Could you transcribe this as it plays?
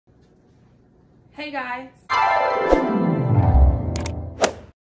Hey guys.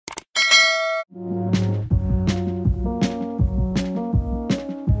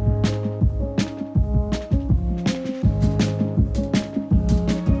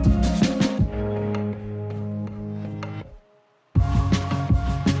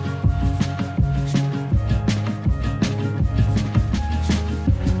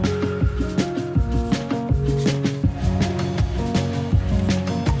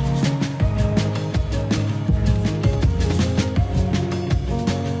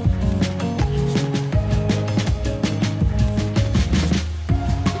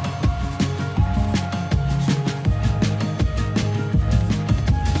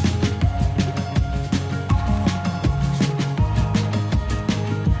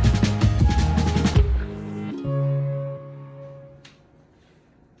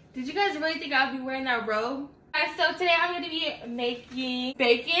 Did you guys really think I'd be wearing that robe? Alright, so today I'm going to be making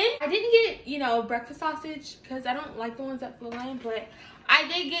bacon. I didn't get, you know, breakfast sausage because I don't like the ones that fill in, but I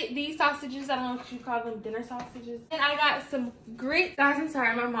did get these sausages. I don't know what you call them, dinner sausages. And I got some grits. Guys, I'm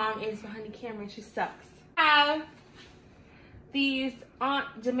sorry, my mom is behind the camera and she sucks. I have these Aunt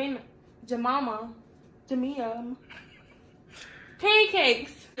Jemima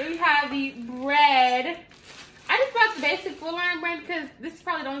pancakes. Then we have the bread. I just brought the basic full line bread because this is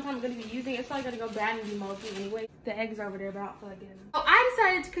probably the only time I'm going to be using it. It's probably going to go bad and be moldy anyway. The eggs are over there, but I don't feel like getting them. So I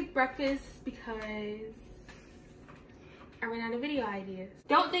decided to cook breakfast because I ran out of video ideas.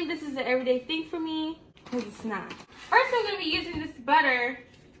 Don't think this is an everyday thing for me because it's not. First, I'm going to be using this butter.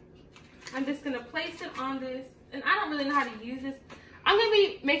 I'm just going to place it on this. And I don't really know how to use this. I'm going to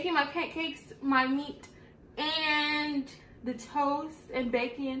be making my pancakes, my meat, and the toast and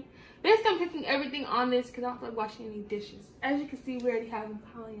bacon. Basically, I'm cooking everything on this because I don't feel like washing any dishes. As you can see, we already have them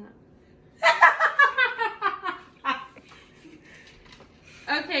piling up.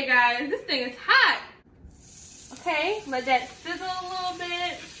 Okay, guys, this thing is hot. Okay, let that sizzle a little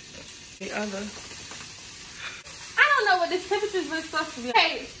bit. The other. I don't know what this temperature is really supposed to be.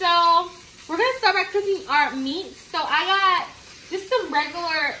 Okay, so we're going to start by cooking our meat. So I got just some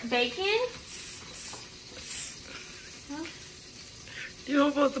regular bacon. Huh? You're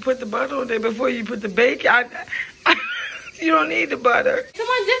supposed to put the butter on there before you put the bacon. You don't need the butter.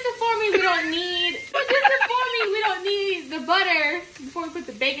 Someone just informed me we don't need. The butter before we put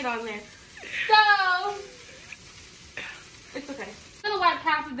the bacon on there. So it's okay. I'm gonna wipe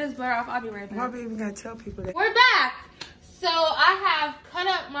half of this butter off. I'll be right back. Why are we even gonna tell people that? We're back. So I have cut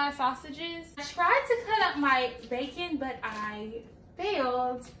up my sausages. I tried to cut up my bacon, but I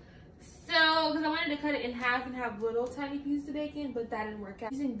failed. So, because I wanted to cut it in half and have little tiny pieces of bacon, but that didn't work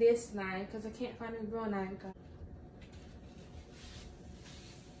out. I'm using this knife because I can't find a real knife.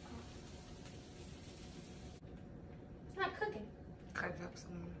 It's not cooking. Cut up some.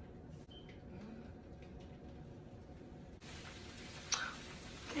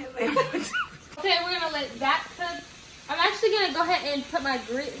 Okay, we're gonna let that cook. I'm actually gonna go ahead and put my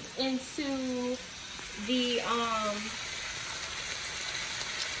grits into the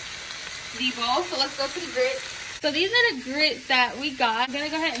bowl. So let's go to the grits. So these are the grits that we got. I'm gonna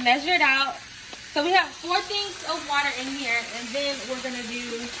go ahead and measure it out. So we have 4 things of water in here, and then we're gonna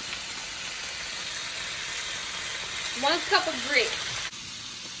do 1 cup of grits.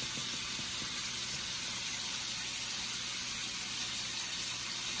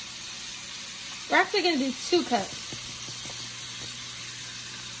 We're actually gonna do 2 cups.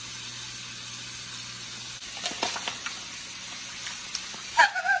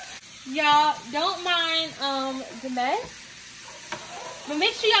 Y'all don't mind the mess, but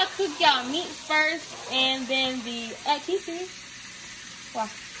make sure y'all cook y'all meat first and then the pieces. Wow,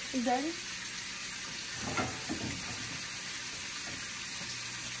 it's dirty.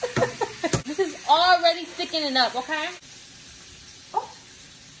 This is already thickening up, okay? Oh.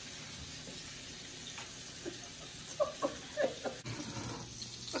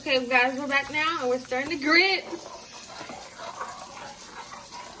 Okay, guys, we're back now and we're starting to grit.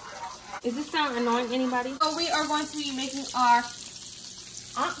 Does this sound annoying to anybody? So we are going to be making our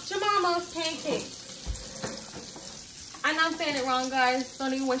Aunt Jemima's pancakes. I know I'm saying it wrong, guys.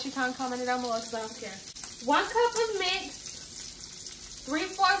 Don't even waste your time commenting down below because I don't care. 1 cup of mix,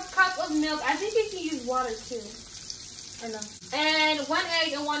 3/4 cup of milk. I think you can use water too. Or no. And 1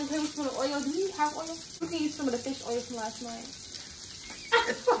 egg and 1 tablespoon of oil. Do you have oil? You can use some of the fish oil from last night.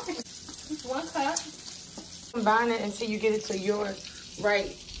 1 cup. Combine it until you get it to your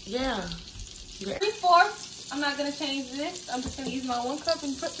right. Yeah. 3/4. I'm not gonna change this. I'm just gonna use my 1 cup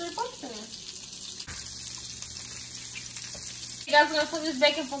and put 3/4 in it. You guys are gonna put this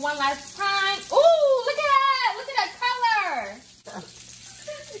bacon for one last time. Ooh, look at that! Look at that color!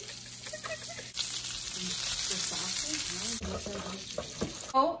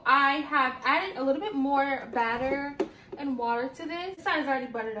 Oh, I have added a little bit more batter and water to this. This side is already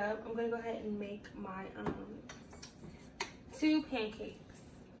buttered up. I'm gonna go ahead and make my 2 pancakes.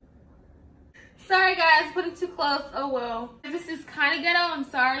 Sorry guys, put it too close. Oh well. This is kind of ghetto, I'm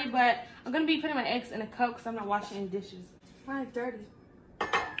sorry, but I'm gonna be putting my eggs in a cup because I'm not washing any dishes. Why it's dirty?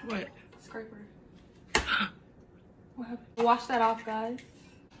 What? Scraper. What happened? Wash that off, guys.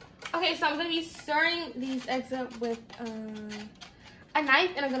 Okay, so I'm gonna be stirring these eggs up with a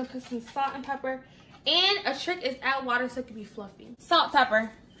knife, and I'm gonna put some salt and pepper. And a trick is add water so it can be fluffy. Salt,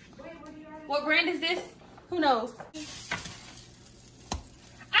 pepper. Wait, what brand is this? Who knows?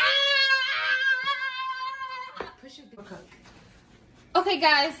 Okay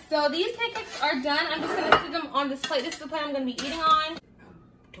guys, so these pancakes are done. I'm just gonna sit them on this plate. This is the plate I'm gonna be eating on.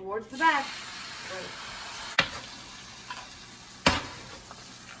 Towards the back.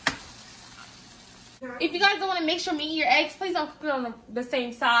 Right. If you guys don't want to mix your meat and your eggs, please don't cook it on the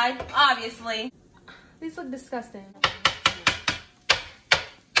same side, obviously. These look disgusting.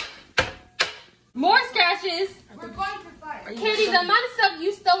 More scratches. We're going for fire. Candy, the amount of stuff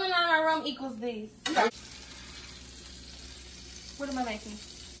you stolen out of my room equals these. What am I making?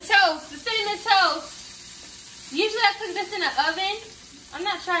 Toast, the cinnamon toast. Usually I cook this in the oven. I'm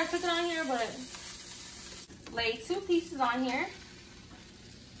not trying to cook it on here, but lay 2 pieces on here.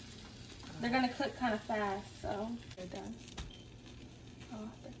 They're gonna cook kind of fast, so they're done.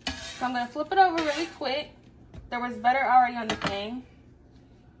 So I'm gonna flip it over really quick. There was butter already on the thing.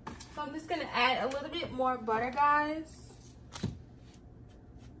 So I'm just gonna add a little bit more butter, guys.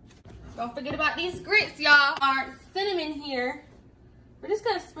 Don't forget about these grits, y'all. Our cinnamon here. We're just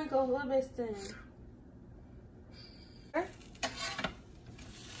gonna sprinkle a little bit of cinnamon.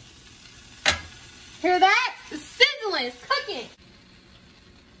 Hear that? It's sizzling, it's cooking.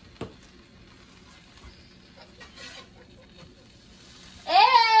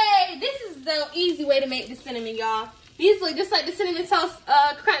 Hey, this is the easy way to make the cinnamon, y'all. These look just like the cinnamon toast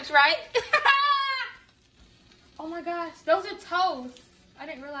crunch, right? Oh my gosh, those are toast. I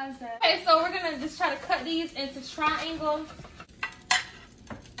didn't realize that. Okay, so we're gonna just try to cut these into triangles.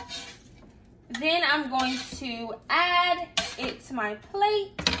 Then I'm going to add it to my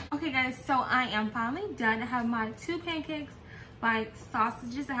plate. Okay guys, so I am finally done. I have my 2 pancakes, my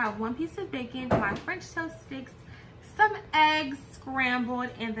sausages. I have 1 piece of bacon, my French toast sticks, some eggs scrambled,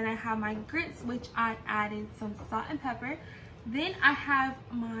 and then I have my grits, which I added some salt and pepper. Then I have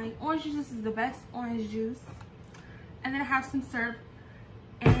my orange juice. This is the best orange juice. And then I have some syrup,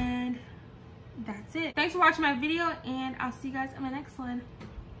 and that's it. Thanks for watching my video, and I'll see you guys in my next one.